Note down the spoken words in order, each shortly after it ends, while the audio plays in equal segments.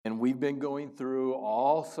And we've been going through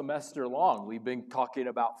all semester long, we've been talking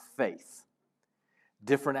about faith,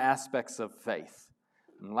 different aspects of faith.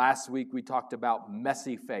 And last week we talked about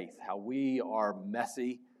messy faith, how we are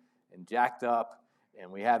messy and jacked up and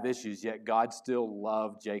we have issues, yet God still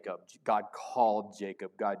loved Jacob. God called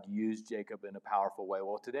Jacob. God used Jacob in a powerful way.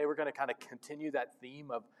 Well, today we're going to kind of continue that theme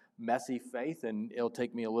of messy faith, and it'll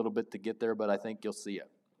take me a little bit to get there, but I think you'll see it.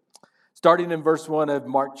 Starting in verse 1 of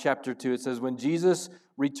Mark chapter 2, it says, "When Jesus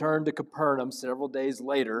returned to Capernaum several days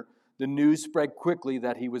later, the news spread quickly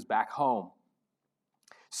that he was back home.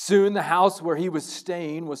 Soon the house where he was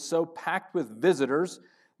staying was so packed with visitors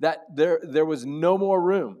that there was no more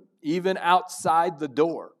room, even outside the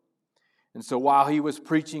door. And so while he was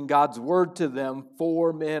preaching God's word to them,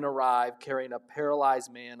 4 men arrived carrying a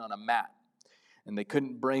paralyzed man on a mat. And they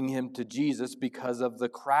couldn't bring him to Jesus because of the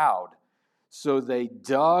crowd. So they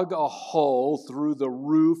dug a hole through the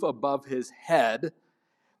roof above his head,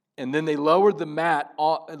 and then they lowered the man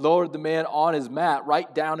on his mat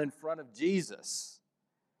right down in front of Jesus.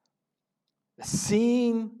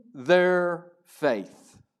 Seeing their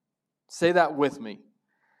faith. Say that with me.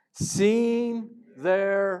 Seeing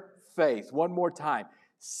their faith. One more time.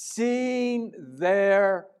 Seeing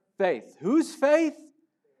their faith. Whose faith?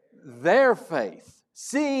 Their faith.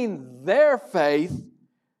 Seeing their faith,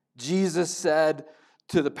 Jesus said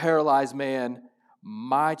to the paralyzed man,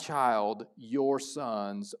 "My child, your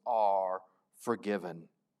sons are forgiven."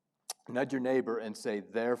 Nudge your neighbor and say,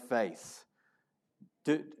 "Their faith."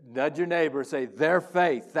 Nudge your neighbor and say, "Their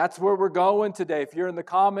faith." That's where we're going today. If you're in the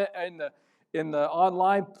comment in the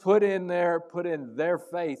online, put in their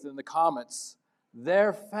faith in the comments.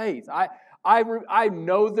 Their faith. I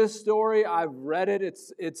know this story. I've read it.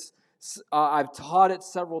 I've taught it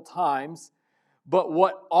several times. But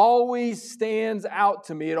what always stands out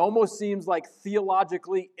to me, it almost seems like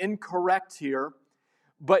theologically incorrect here,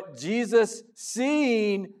 but Jesus,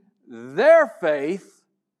 seeing their faith,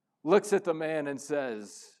 looks at the man and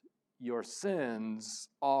says, "Your sins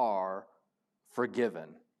are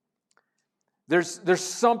forgiven." There's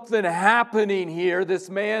something happening here. This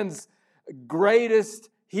man's greatest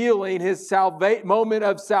healing, his moment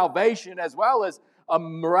of salvation, as well as a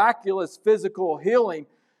miraculous physical healing,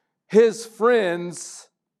 his friends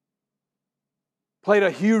played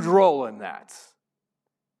a huge role in that.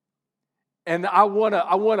 And I want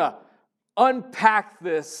to unpack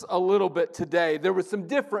this a little bit today. There were some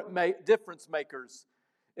difference makers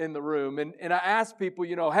in the room. And I asked people,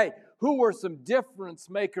 hey, who were some difference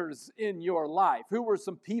makers in your life? Who were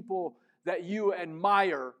some people that you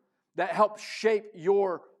admire that helped shape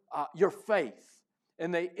your faith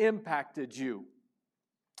and they impacted you?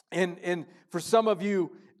 And for some of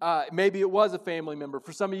you, maybe it was a family member.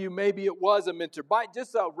 For some of you, maybe it was a mentor. By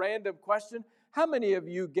just a random question, how many of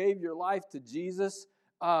you gave your life to Jesus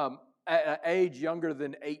at an age younger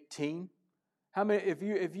than 18? How many?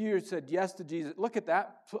 If you said yes to Jesus, look at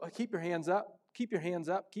that. Keep your hands up. Keep your hands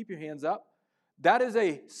up. Keep your hands up. That is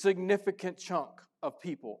a significant chunk of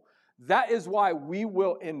people. That is why we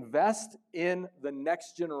will invest in the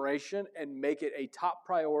next generation and make it a top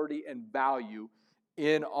priority and value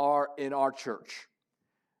in our church.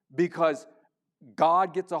 Because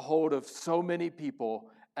God gets a hold of so many people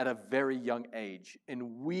at a very young age.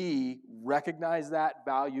 And we recognize that,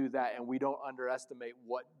 value that, and we don't underestimate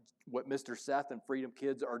what Mr. Seth and Freedom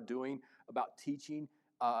Kids are doing about teaching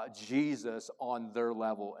Jesus on their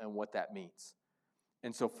level and what that means.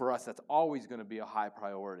 And so for us, that's always going to be a high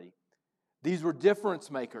priority. These were difference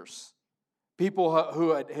makers. People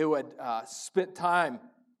who had spent time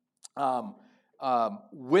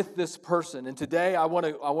with this person. And today I want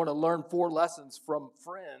to learn 4 lessons from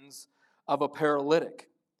friends of a paralytic.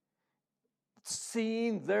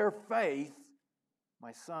 Seeing their faith,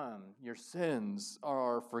 "My son, your sins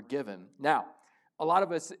are forgiven." Now, a lot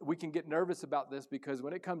of us, we can get nervous about this because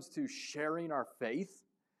when it comes to sharing our faith,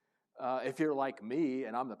 if you're like me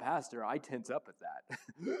and I'm the pastor, I tense up at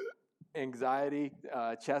that. Anxiety,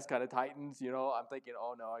 chest kind of tightens, I'm thinking,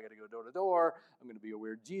 oh no, I got to go door to door. I'm going to be a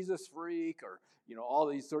weird Jesus freak, or, all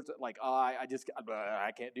these sorts of,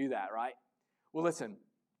 I can't do that, right? Well, listen,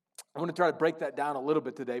 I want to try to break that down a little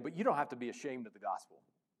bit today, but you don't have to be ashamed of the gospel.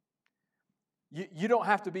 You don't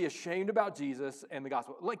have to be ashamed about Jesus and the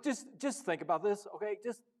gospel. Just think about this, okay?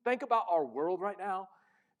 Just think about our world right now.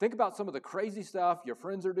 Think about some of the crazy stuff your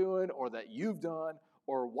friends are doing or that you've done,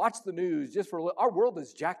 or watch the news our world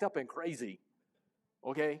is jacked up and crazy,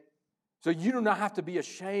 okay? So you do not have to be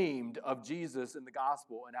ashamed of Jesus and the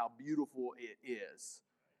gospel and how beautiful it is.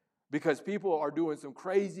 Because people are doing some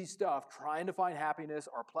crazy stuff, trying to find happiness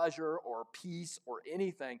or pleasure or peace or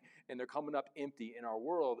anything, and they're coming up empty, and our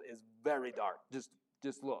world is very dark, just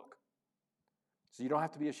Just look. So you don't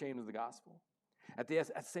have to be ashamed of the gospel. At the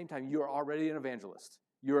same time, you are already an evangelist.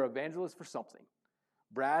 You're an evangelist for something.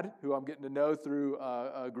 Brad, who I'm getting to know through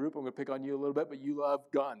a group, I'm going to pick on you a little bit, but you love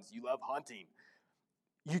guns. You love hunting.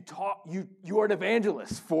 You are an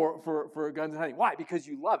evangelist for guns and hunting. Why? Because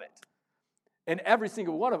you love it. And every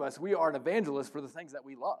single one of us, we are an evangelist for the things that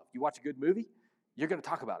we love. You watch a good movie, you're going to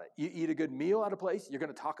talk about it. You eat a good meal at a place, you're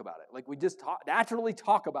going to talk about it. Like we just naturally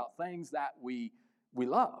talk about things that we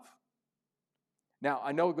love. Now,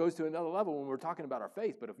 I know it goes to another level when we're talking about our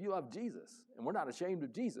faith, but if you love Jesus and we're not ashamed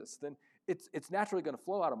of Jesus, then it's naturally going to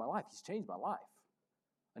flow out of my life. He's changed my life.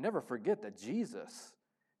 I never forget that Jesus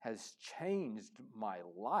has changed my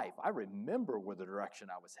life. I remember where the direction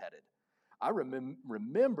I was headed. I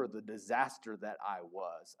remember the disaster that I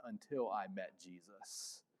was until I met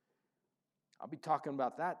Jesus. I'll be talking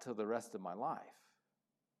about that till the rest of my life.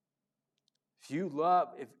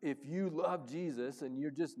 If you love Jesus and you're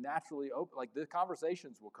just naturally open, like the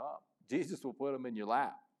conversations will come. Jesus will put them in your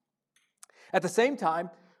lap. At the same time,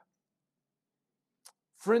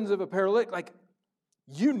 friends of a paralytic, like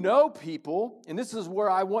you know people, and this is where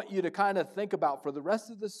I want you to kind of think about for the rest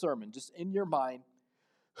of this sermon, just in your mind,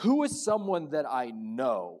 who is someone that I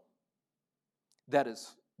know that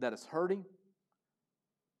is hurting?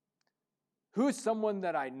 Who is someone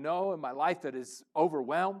that I know in my life that is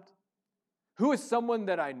overwhelmed? Who is someone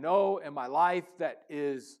that I know in my life that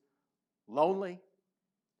is lonely?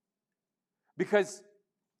 Because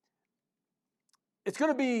it's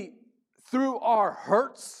going to be through our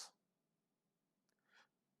hurts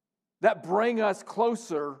that bring us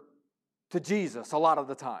closer to Jesus a lot of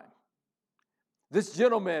the time. This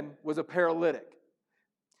gentleman was a paralytic.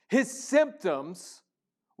 His symptoms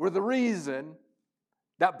were the reason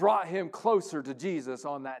that brought him closer to Jesus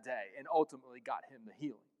on that day and ultimately got him the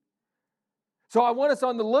healing. So I want us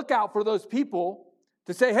on the lookout for those people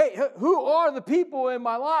to say, hey, who are the people in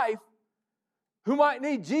my life who might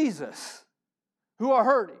need Jesus, who are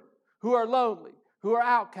hurting, who are lonely, who are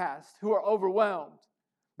outcast, who are overwhelmed,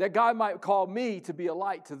 that God might call me to be a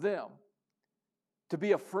light to them, to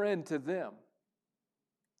be a friend to them,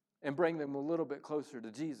 and bring them a little bit closer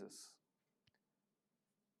to Jesus.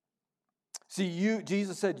 See,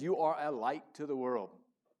 Jesus said, you are a light to the world,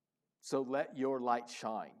 so let your light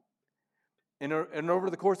shine. And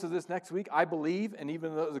over the course of this next week, I believe, and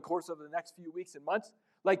even the course of the next few weeks and months,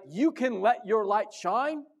 like you can let your light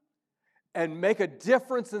shine and make a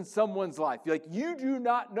difference in someone's life. Like you do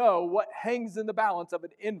not know what hangs in the balance of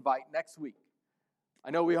an invite next week.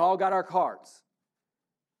 I know we all got our cards.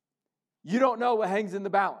 You don't know what hangs in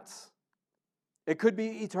the balance. It could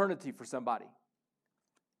be eternity for somebody.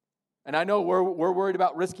 And I know we're worried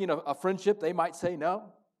about risking a friendship. They might say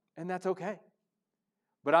no, and that's okay.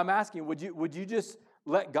 But I'm asking, would you just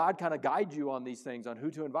let God kind of guide you on these things, on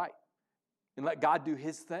who to invite, and let God do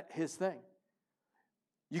His thing?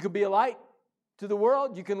 You can be a light to the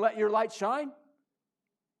world. You can let your light shine,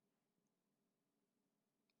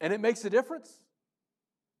 and it makes a difference.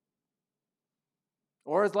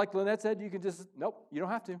 Or as like Lynette said, you can just, nope, you don't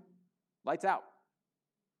have to. Lights out.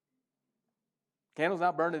 Candle's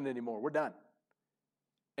not burning anymore. We're done.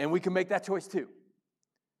 And we can make that choice too.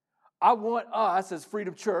 I want us as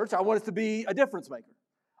Freedom Church, I want us to be a difference maker.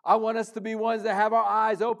 I want us to be ones that have our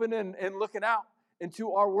eyes open and looking out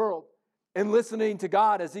into our world and listening to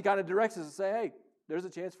God as He kind of directs us and say, hey, there's a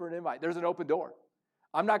chance for an invite. There's an open door.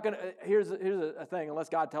 I'm not going to, here's a thing, unless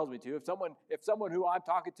God tells me to. If someone who I'm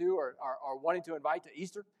talking to or wanting to invite to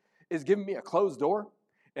Easter is giving me a closed door,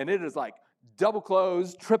 and it is like double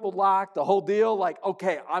closed, triple locked, the whole deal, like,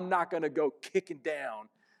 okay, I'm not going to go kicking down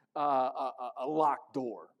a locked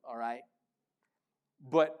door, all right?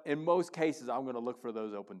 But in most cases, I'm going to look for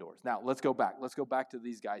those open doors. Now, let's go back. Let's go back to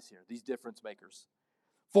these guys here, these difference makers.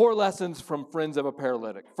 4 lessons from friends of a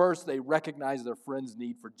paralytic. First, they recognize their friend's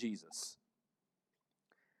need for Jesus.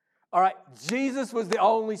 All right, Jesus was the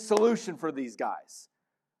only solution for these guys.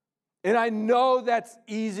 And I know that's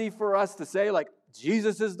easy for us to say, like,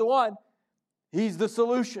 Jesus is the one. He's the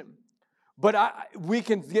solution. But we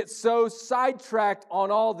can get so sidetracked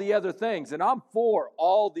on all the other things. And I'm for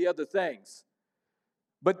all the other things.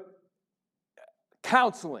 But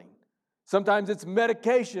counseling. Sometimes it's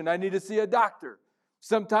medication. I need to see a doctor.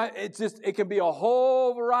 Sometimes it can be a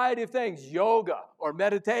whole variety of things. Yoga or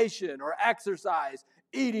meditation or exercise,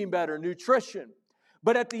 eating better, nutrition.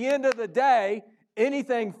 But at the end of the day,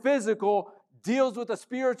 anything physical deals with a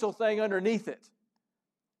spiritual thing underneath it.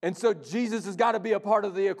 And so Jesus has got to be a part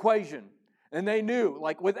of the equation. And they knew,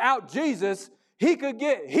 like without Jesus, he could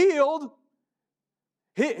get healed.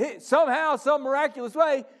 Somehow, some miraculous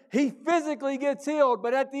way, he physically gets healed,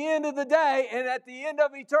 but at the end of the day and at the end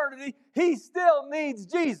of eternity, he still needs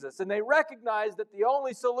Jesus. And they recognized that the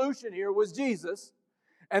only solution here was Jesus,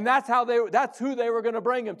 and that's who they were going to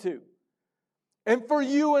bring him to. And for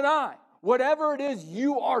you and I, whatever it is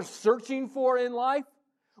you are searching for in life,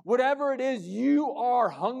 whatever it is you are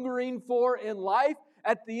hungering for in life,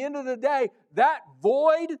 at the end of the day, that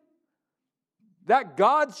void, that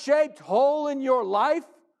God-shaped hole in your life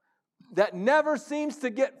that never seems to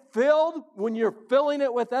get filled when you're filling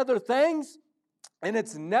it with other things, and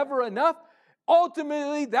it's never enough,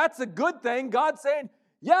 ultimately, that's a good thing. God's saying,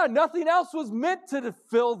 yeah, nothing else was meant to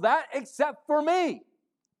fill that except for me.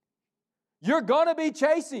 You're going to be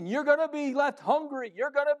chasing. You're going to be left hungry. You're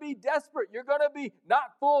going to be desperate. You're going to be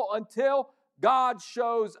not full until God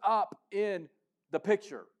shows up in the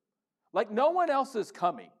picture. Like no one else is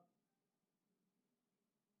coming.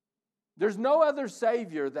 There's no other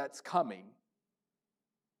Savior that's coming.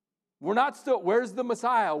 We're not still, where's the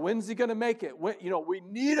Messiah? When's he going to make it? We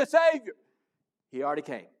need a Savior. He already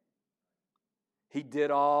came. He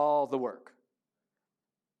did all the work.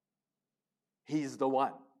 He's the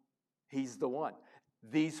one. He's the one.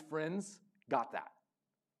 These friends got that.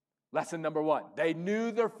 Lesson number one. They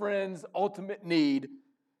knew their friend's ultimate need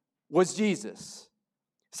was Jesus.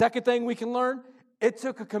 Second thing we can learn, it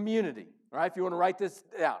took a community. All right, if you want to write this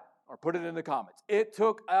down or put it in the comments. It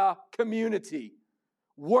took a community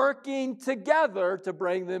working together to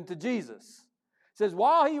bring them to Jesus. It says,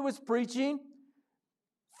 while he was preaching,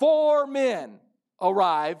 4 men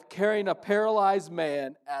arrived carrying a paralyzed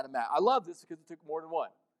man at a mat. I love this because it took more than one.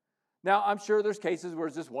 Now, I'm sure there's cases where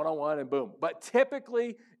it's just one-on-one and boom. But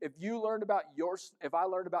typically, if I learned about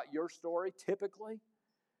your story, typically,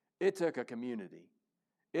 it took a community.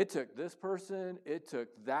 It took this person, it took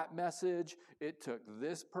that message, it took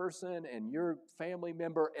this person and your family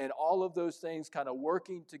member and all of those things kind of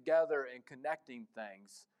working together and connecting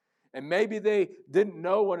things. And maybe they didn't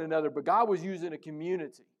know one another, but God was using a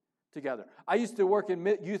community together. I used to work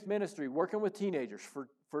in youth ministry, working with teenagers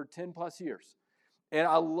for 10 plus years. And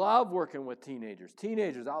I love working with teenagers.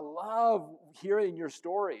 Teenagers, I love hearing your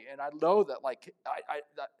story. And I know that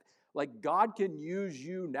like God can use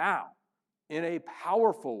you now in a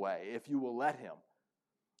powerful way if you will let him.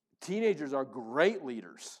 Teenagers are great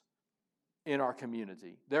leaders in our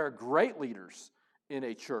community. They're great leaders in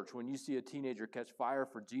a church when you see a teenager catch fire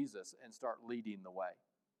for Jesus and start leading the way.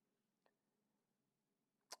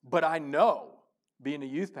 But I know, being a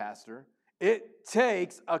youth pastor, it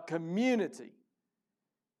takes a community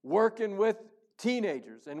working with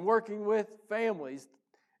teenagers and working with families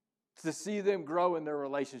to see them grow in their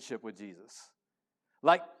relationship with Jesus.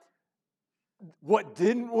 Like, what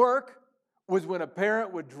didn't work was when a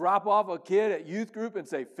parent would drop off a kid at youth group and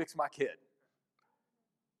say, fix my kid.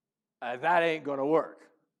 That ain't going to work.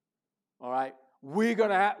 All right?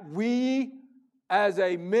 We as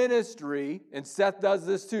a ministry, and Seth does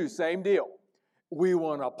this too, same deal. We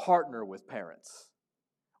want to partner with parents.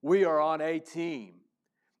 We are on a team.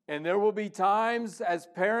 And there will be times as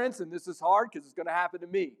parents, and this is hard because it's going to happen to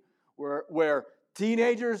me, where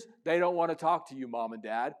teenagers, they don't want to talk to you, mom and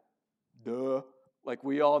dad. Duh. Like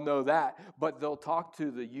we all know that. But they'll talk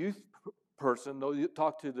to the youth person, they'll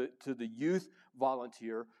talk to the youth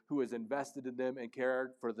volunteer who has invested in them and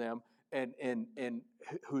cared for them and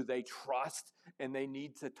who they trust, and they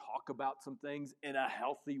need to talk about some things in a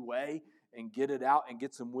healthy way and get it out and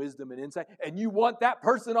get some wisdom and insight. And you want that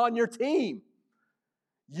person on your team.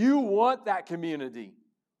 You want that community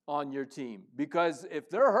on your team, because if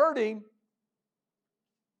they're hurting,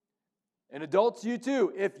 and adults, you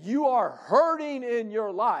too, if you are hurting in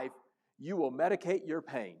your life, you will medicate your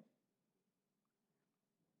pain.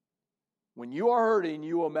 When you are hurting,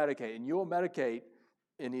 you will medicate, and you will medicate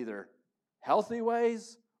in either healthy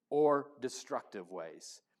ways or destructive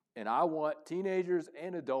ways. And I want teenagers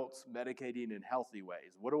and adults medicating in healthy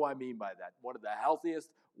ways. What do I mean by that? One of the healthiest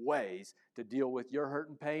ways to deal with your hurt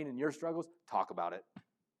and pain and your struggles, talk about it.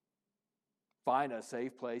 Find a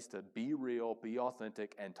safe place to be real, be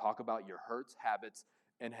authentic, and talk about your hurts, habits,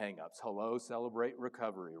 and hang-ups. Hello, Celebrate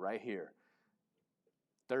Recovery, right here.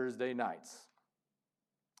 Thursday nights.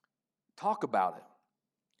 Talk about it.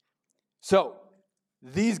 So,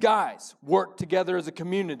 these guys worked together as a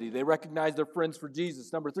community. They recognized their friends for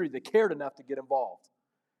Jesus. Number 3, they cared enough to get involved.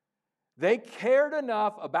 They cared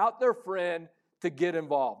enough about their friend to get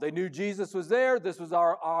involved. They knew Jesus was there. This was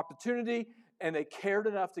our opportunity, and they cared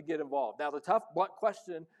enough to get involved. Now, the tough, blunt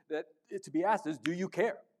question that to be asked is, do you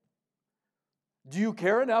care? Do you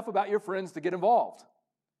care enough about your friends to get involved?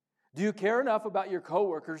 Do you care enough about your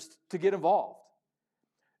coworkers to get involved?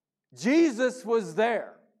 Jesus was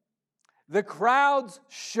there. The crowds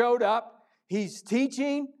showed up. He's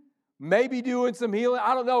teaching, maybe doing some healing.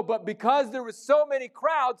 I don't know. But because there was so many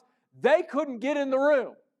crowds, they couldn't get in the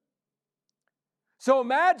room. So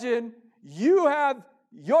imagine you have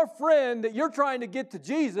your friend that you're trying to get to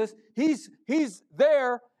Jesus. He's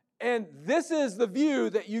there, and this is the view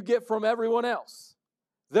that you get from everyone else.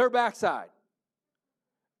 Their backside.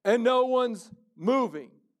 And no one's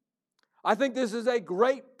moving. I think this is a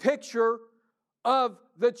great picture of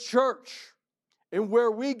the church and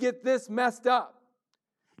where we get this messed up.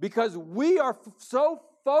 Because we are so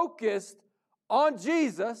focused on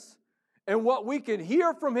Jesus and what we can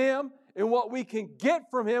hear from Him and what we can get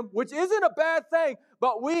from Him, which isn't a bad thing,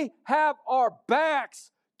 but we have our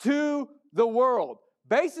backs to the world.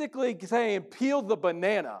 Basically saying, peel the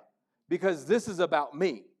banana because this is about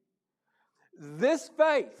me. This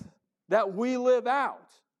faith that we live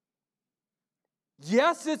out,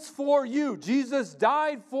 yes, it's for you. Jesus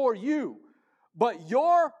died for you. But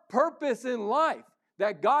your purpose in life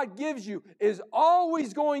that God gives you is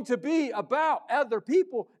always going to be about other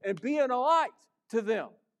people and being a light to them.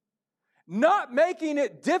 Not making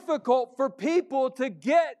it difficult for people to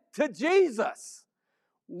get to Jesus.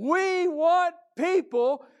 We want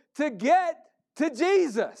people to get to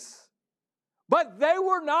Jesus. But they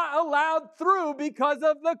were not allowed through because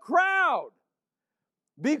of the crowd.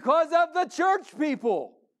 Because of the church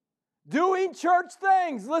people. Doing church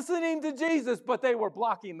things, listening to Jesus, but they were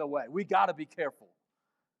blocking the way. We got to be careful.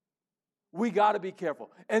 We got to be careful.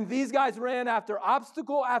 And these guys ran after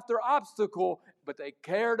obstacle, but they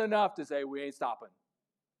cared enough to say, we ain't stopping.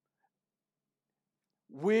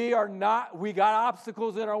 We got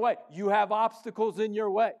obstacles in our way. You have obstacles in your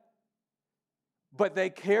way. But they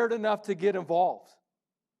cared enough to get involved.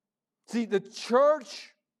 See, the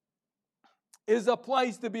church is a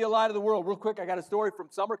place to be a light of the world. Real quick, I got a story from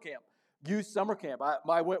summer camp, youth summer camp.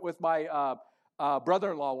 I went with my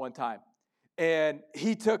brother-in-law one time. And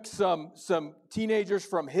he took some teenagers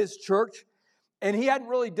from his church, and he hadn't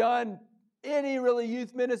really done any really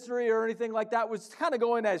youth ministry or anything like that. Was kind of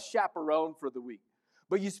going as chaperone for the week.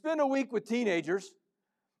 But you spend a week with teenagers,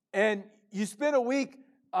 and you spend a week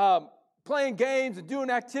playing games and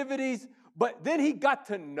doing activities, but then he got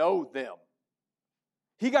to know them.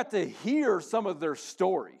 He got to hear some of their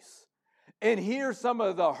stories and hear some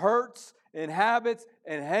of the hurts and habits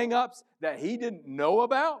and hang-ups that he didn't know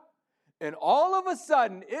about. And all of a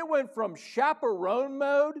sudden, it went from chaperone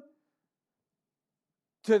mode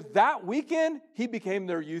to that weekend, he became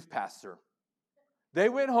their youth pastor. They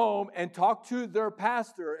went home and talked to their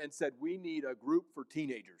pastor and said, we need a group for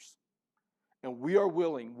teenagers. And we are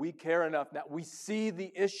willing, we care enough. Now, we see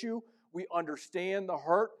the issue, we understand the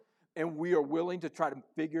hurt, and we are willing to try to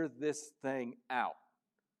figure this thing out.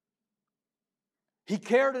 He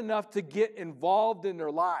cared enough to get involved in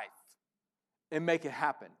their life and make it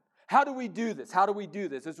happen. How do we do this?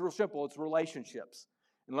 It's real simple. It's relationships.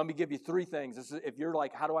 And let me give you 3 things. If you're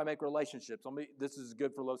like, how do I make relationships? This is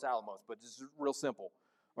good for Los Alamos, but this is real simple.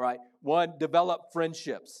 All right. 1, develop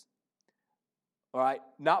friendships. All right.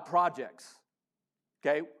 Not projects.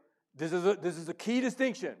 Okay. This is a key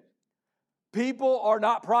distinction. People are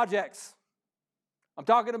not projects. I'm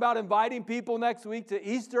talking about inviting people next week to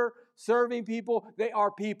Easter, serving people. They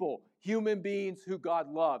are people, human beings who God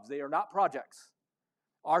loves. They are not projects.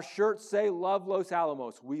 Our shirts say, love Los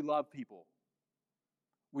Alamos. We love people.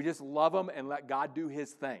 We just love them and let God do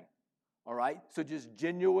His thing. All right? So just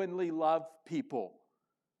genuinely love people.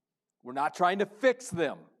 We're not trying to fix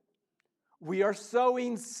them. We are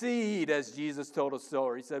sowing seed, as Jesus told us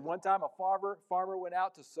so. He said one time a farmer went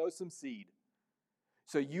out to sow some seed.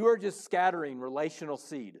 So you are just scattering relational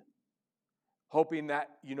seed, hoping that,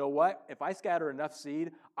 you know what? If I scatter enough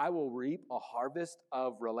seed, I will reap a harvest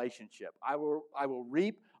of relationship. I will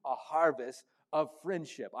reap a harvest of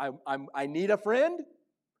friendship. I need a friend.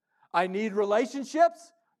 I need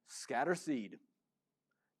relationships. Scatter seed.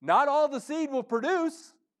 Not all the seed will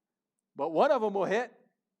produce, but one of them will hit.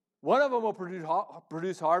 One of them will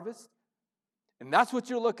produce harvest. And that's what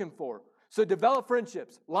you're looking for. So develop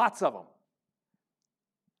friendships, lots of them,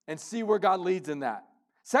 and see where God leads in that.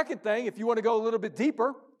 Second thing, if you want to go a little bit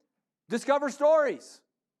deeper, discover stories.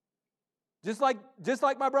 Just like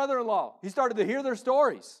my brother-in-law. He started to hear their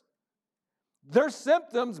stories. Their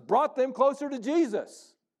symptoms brought them closer to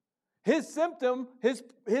Jesus. His symptom, his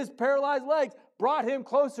paralyzed legs, brought him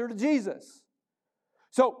closer to Jesus.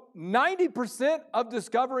 So 90% of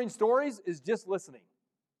discovering stories is just listening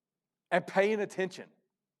and paying attention.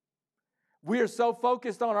 We are so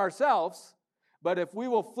focused on ourselves, but if we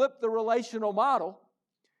will flip the relational model,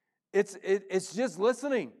 it's just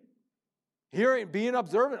listening, hearing, being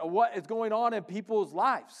observant of what is going on in people's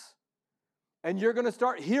lives. And you're going to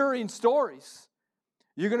start hearing stories.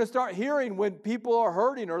 You're going to start hearing when people are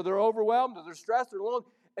hurting or they're overwhelmed or they're stressed or alone.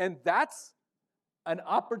 And that's an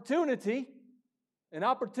opportunity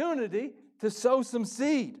to sow some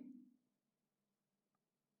seed.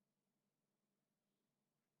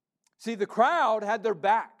 See, the crowd had their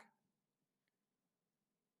back.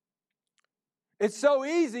 It's so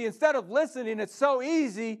easy, instead of listening, it's so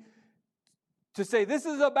easy to say, this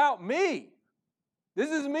is about me. This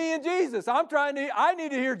is me and Jesus. I need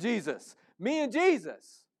to hear Jesus. Me and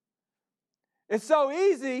Jesus. It's so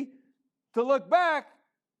easy to look back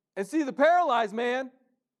and see the paralyzed man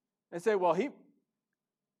and say, well, he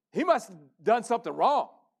must have done something wrong.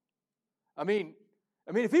 I mean,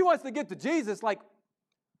 if he wants to get to Jesus, like,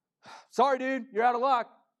 sorry, dude, you're out of luck.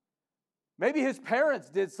 Maybe his parents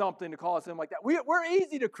did something to cause him like that. We're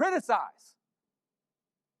easy to criticize.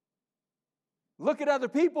 Look at other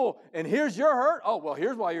people, and here's your hurt. Oh, well,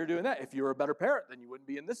 here's why you're doing that. If you were a better parent, then you wouldn't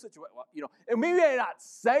be in this situation. Well, and we may not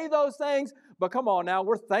say those things, but come on now,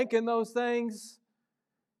 we're thinking those things.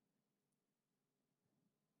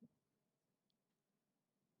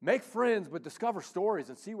 Make friends, but discover stories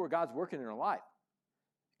and see where God's working in your life.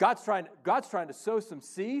 God's trying to sow some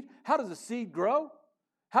seed. How does a seed grow?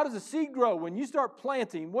 How does a seed grow? When you start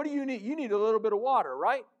planting, what do you need? You need a little bit of water,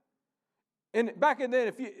 right? And back in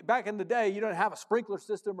the day, you don't have a sprinkler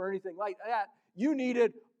system or anything like that. You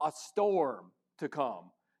needed a storm to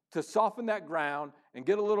come to soften that ground and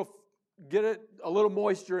get a little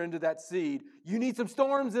moisture into that seed. You need some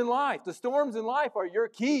storms in life. The storms in life are your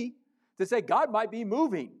key to say God might be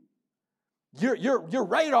moving. Your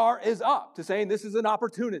radar is up to saying this is an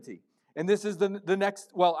opportunity. And this is the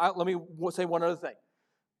next, let me say one other thing.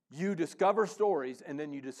 You discover stories and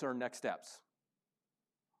then you discern next steps.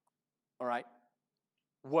 All right?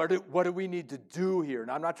 What do we need to do here?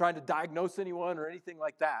 And I'm not trying to diagnose anyone or anything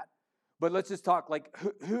like that. But let's just talk like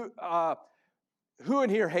who in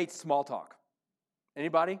here hates small talk?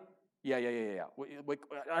 Anybody? Yeah.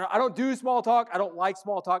 I don't do small talk. I don't like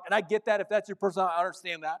small talk. And I get that. If that's your personality, I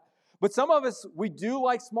understand that. But some of us, we do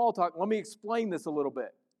like small talk. Let me explain this a little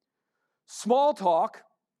bit. Small talk,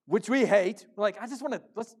 which we hate, like, I just want to,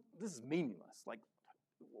 this is meaningless. Like,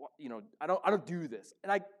 I don't do this.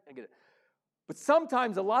 And I get it. But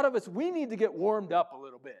sometimes a lot of us, we need to get warmed up a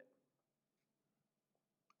little bit.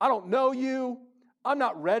 I don't know you. I'm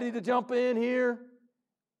not ready to jump in here.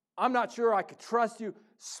 I'm not sure I could trust you.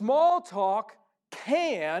 Small talk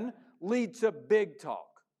can lead to big talk.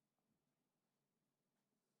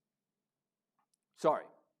 Sorry.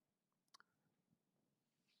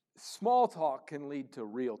 Small talk can lead to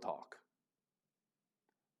real talk.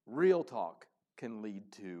 Real talk can lead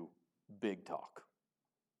to big talk.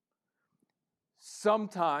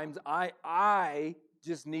 Sometimes I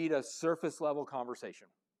just need a surface level conversation.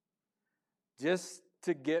 Just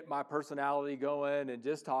to get my personality going and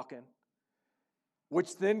just talking.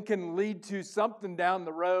 Which then can lead to something down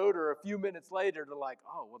the road or a few minutes later to like,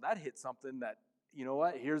 oh, well, that hit something that, you know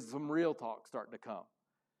what, here's some real talk starting to come.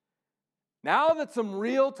 Now that some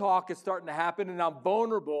real talk is starting to happen and I'm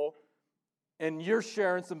vulnerable and you're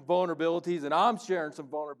sharing some vulnerabilities and I'm sharing some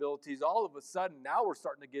vulnerabilities, all of a sudden now we're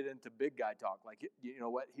starting to get into big guy talk. Like, you know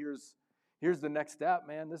what, here's the next step,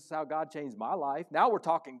 man. This is how God changed my life. Now we're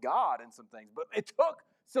talking God and some things. But it took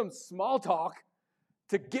some small talk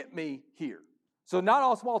to get me here. So not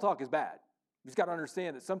all small talk is bad. You just got to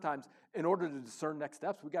understand that sometimes in order to discern next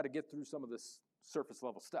steps, we got to get through some of this surface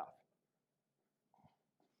level stuff.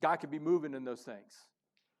 God could be moving in those things.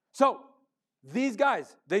 So these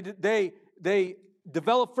guys, they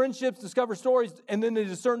develop friendships, discover stories, and then they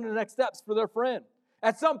discern the next steps for their friend.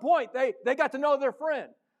 At some point, they got to know their friend.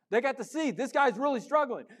 They got to see this guy's really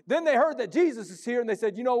struggling. Then they heard that Jesus is here, and they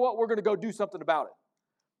said, you know what, we're going to go do something about it.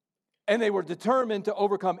 And they were determined to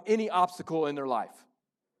overcome any obstacle in their life.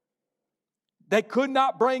 They could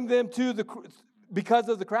not bring them because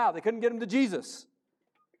of the crowd. They couldn't get them to Jesus.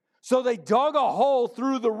 So they dug a hole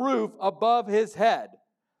through the roof above his head.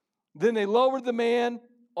 Then they lowered the man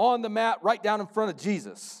on the mat right down in front of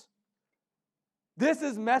Jesus. This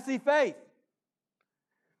is messy faith.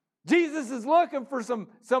 Jesus is looking for some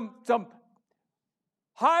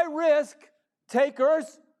high-risk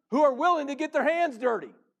takers who are willing to get their hands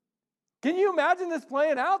dirty. Can you imagine this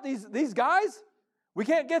playing out, these guys? We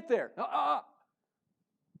can't get there. I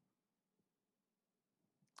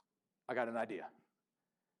got an idea.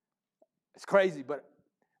 It's crazy, but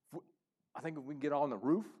I think if we can get on the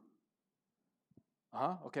roof.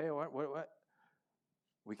 Okay, what?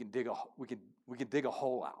 We can dig a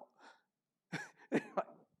hole out.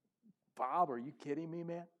 Bob, are you kidding me,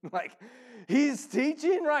 man? Like, he's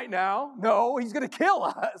teaching right now. No, he's going to kill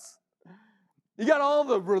us. You got all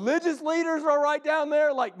the religious leaders are right down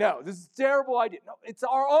there. Like, no, this is a terrible idea. No, it's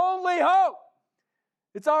our only hope.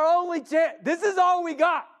 It's our only chance. This is all we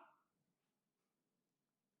got.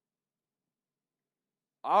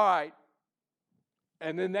 All right.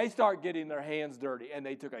 And then they start getting their hands dirty, and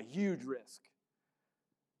they took a huge risk.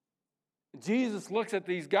 Jesus looks at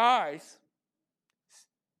these guys.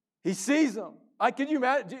 He sees them. Like, can you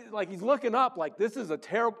imagine? Like, he's looking up like, this is a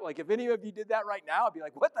terrible, like, if any of you did that right now, I'd be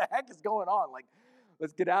like, what the heck is going on? Like,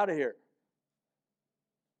 let's get out of here.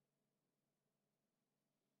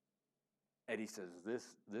 And he says,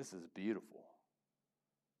 this is beautiful.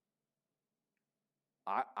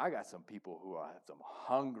 I got some people who have some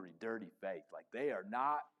hungry, dirty faith. Like, they are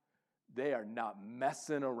not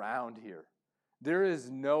messing around here. There is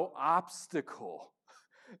no obstacle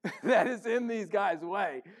that is in these guys'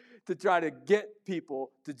 way to try to get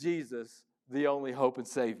people to Jesus, the only hope and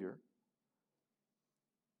Savior.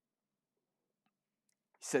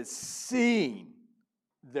 He says, seeing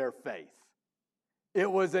their faith.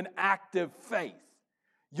 It was an active faith.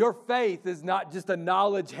 Your faith is not just a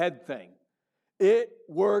knowledge head thing. It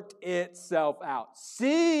worked itself out.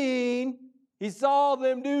 Seeing, he saw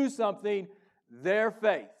them do something, their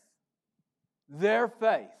faith. Their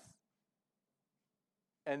faith.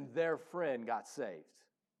 And their friend got saved.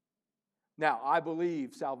 Now, I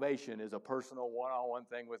believe salvation is a personal one-on-one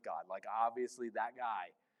thing with God. Like, obviously, that guy,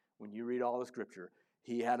 when you read all the scripture,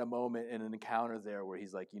 he had a moment in an encounter there where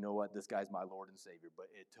he's like, you know what, this guy's my Lord and Savior. But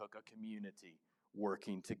it took a community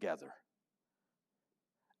working together.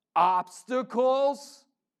 Obstacles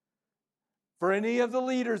for any of the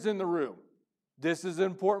leaders in the room. This is an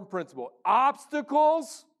important principle.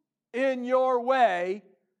 Obstacles in your way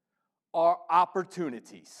are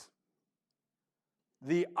opportunities.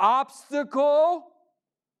 The obstacle,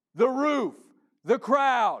 the roof, the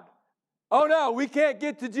crowd. Oh no, we can't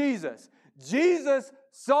get to Jesus. Jesus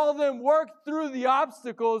saw them work through the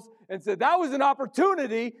obstacles and said that was an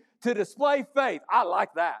opportunity to display faith. I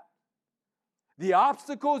like that. The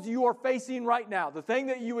obstacles you are facing right now, the thing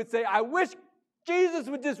that you would say, I wish Jesus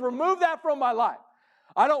would just remove that from my life.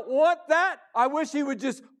 I don't want that. I wish he would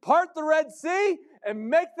just part the Red Sea and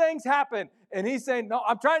make things happen. And he's saying, no,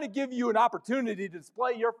 I'm trying to give you an opportunity to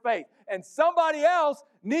display your faith. And somebody else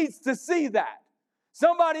needs to see that.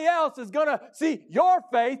 Somebody else is going to see your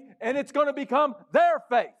faith, and it's going to become their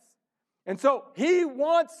faith. And so he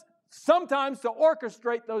wants sometimes to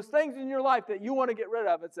orchestrate those things in your life that you want to get rid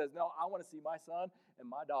of. It says, no, I want to see my son and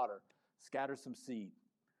my daughter scatter some seed,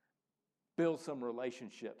 build some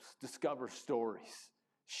relationships, discover stories,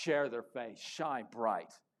 share their faith, shine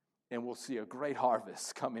bright, and we'll see a great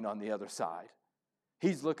harvest coming on the other side.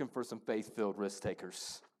 He's looking for some faith-filled risk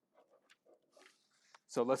takers.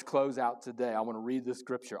 So let's close out today. I want to read the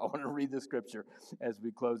scripture. As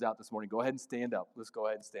we close out this morning. Go ahead and stand up. Let's go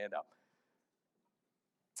ahead and stand up.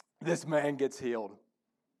 This man gets healed.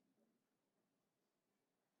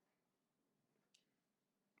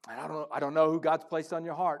 And I don't know who God's placed on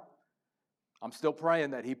your heart. I'm still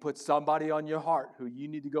praying that he puts somebody on your heart who you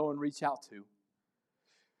need to go and reach out to.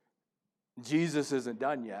 Jesus isn't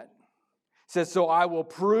done yet. It says, so I will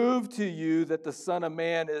prove to you that the Son of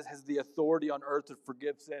Man has the authority on earth to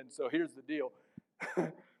forgive sins. So here's the deal.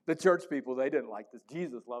 The church people, they didn't like this.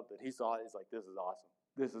 Jesus loved it. He saw it. He's like, this is awesome.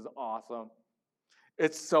 This is awesome.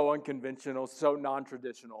 It's so unconventional, so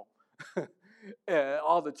non-traditional.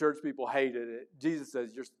 All the church people hated it. Jesus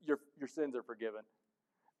says, your sins are forgiven.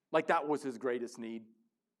 Like that was his greatest need.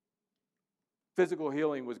 Physical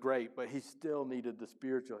healing was great, but he still needed the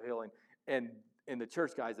spiritual healing. And the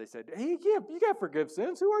church guys, they said, hey, you can't forgive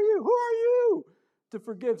sins. Who are you? Who are you to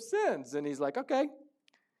forgive sins? And he's like, okay.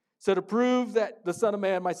 So to prove that the Son of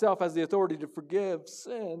Man, myself, has the authority to forgive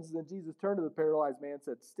sins, then Jesus turned to the paralyzed man and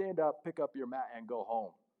said, stand up, pick up your mat, and go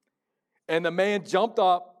home. And the man jumped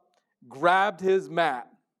up, grabbed his mat,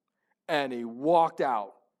 and he walked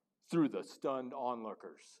out through the stunned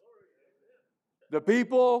onlookers. The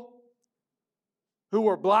people who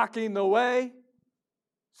were blocking the way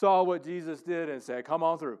saw what Jesus did and said, come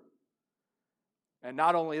on through. And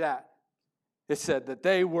not only that, it said that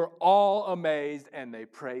they were all amazed and they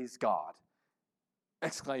praised God,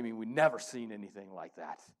 exclaiming, we've never seen anything like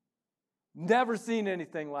that. Never seen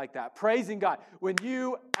anything like that. Praising God. When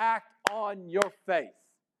you act on your faith,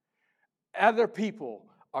 other people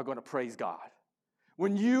are going to praise God.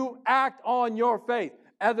 When you act on your faith,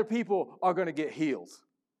 other people are going to get healed.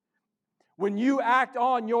 When you act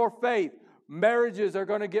on your faith, marriages are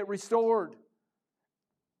going to get restored.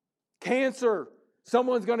 Cancer,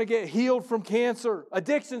 someone's going to get healed from cancer.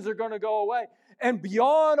 Addictions are going to go away. And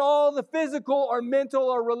beyond all the physical or mental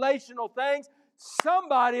or relational things,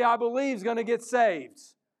 somebody, I believe, is going to get saved.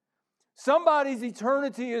 Somebody's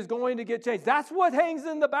eternity is going to get changed. That's what hangs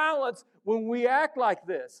in the balance when we act like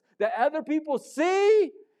this. That other people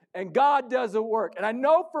see and God does the work. And I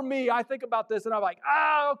know for me, I think about this and I'm like,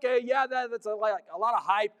 okay, yeah, that's a lot of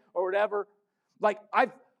hype or whatever. Like,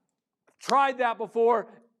 I've tried that before,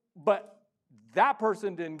 but that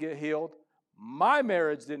person didn't get healed. My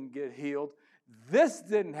marriage didn't get healed. This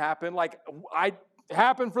didn't happen. Like,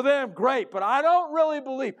 happened for them, great, but I don't really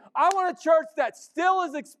believe. I want a church that still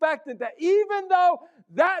is expectant that even though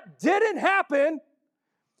that didn't happen,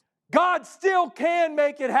 God still can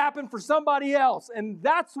make it happen for somebody else. And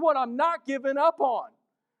that's what I'm not giving up on.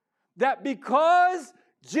 That because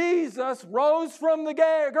Jesus rose from the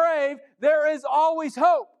grave, there is always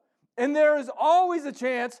hope. And there is always a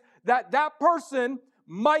chance that that person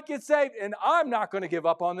might get saved. And I'm not going to give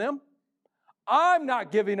up on them. I'm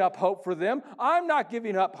not giving up hope for them. I'm not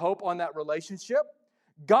giving up hope on that relationship.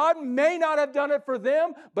 God may not have done it for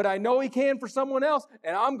them, but I know He can for someone else,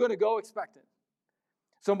 and I'm going to go expectant.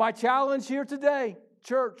 So my challenge here today,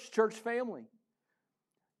 church family,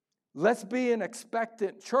 let's be an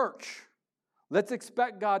expectant church. Let's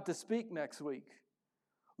expect God to speak next week.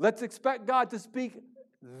 Let's expect God to speak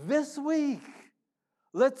this week.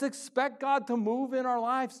 Let's expect God to move in our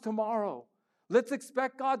lives tomorrow. Let's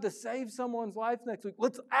expect God to save someone's life next week.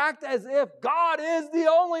 Let's act as if God is the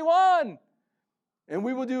only one. And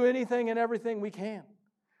we will do anything and everything we can.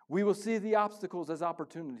 We will see the obstacles as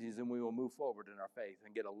opportunities, and we will move forward in our faith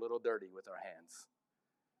and get a little dirty with our hands.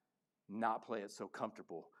 Not play it so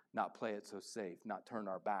comfortable, not play it so safe, not turn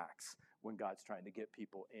our backs when God's trying to get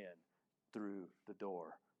people in through the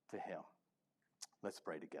door to Him. Let's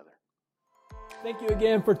pray together. Thank you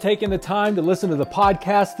again for taking the time to listen to the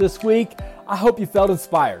podcast this week. I hope you felt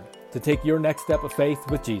inspired to take your next step of faith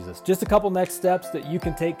with Jesus. Just a couple next steps that you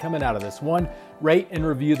can take coming out of this. One, rate and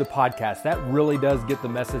review the podcast. That really does get the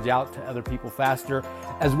message out to other people faster,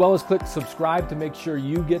 as well as click subscribe to make sure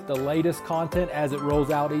you get the latest content as it rolls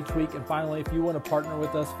out each week. And finally, if you want to partner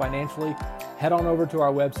with us financially, head on over to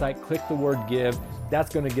our website, click the word give.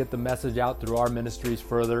 That's going to get the message out through our ministries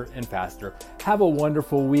further and faster. Have a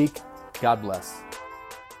wonderful week. God bless.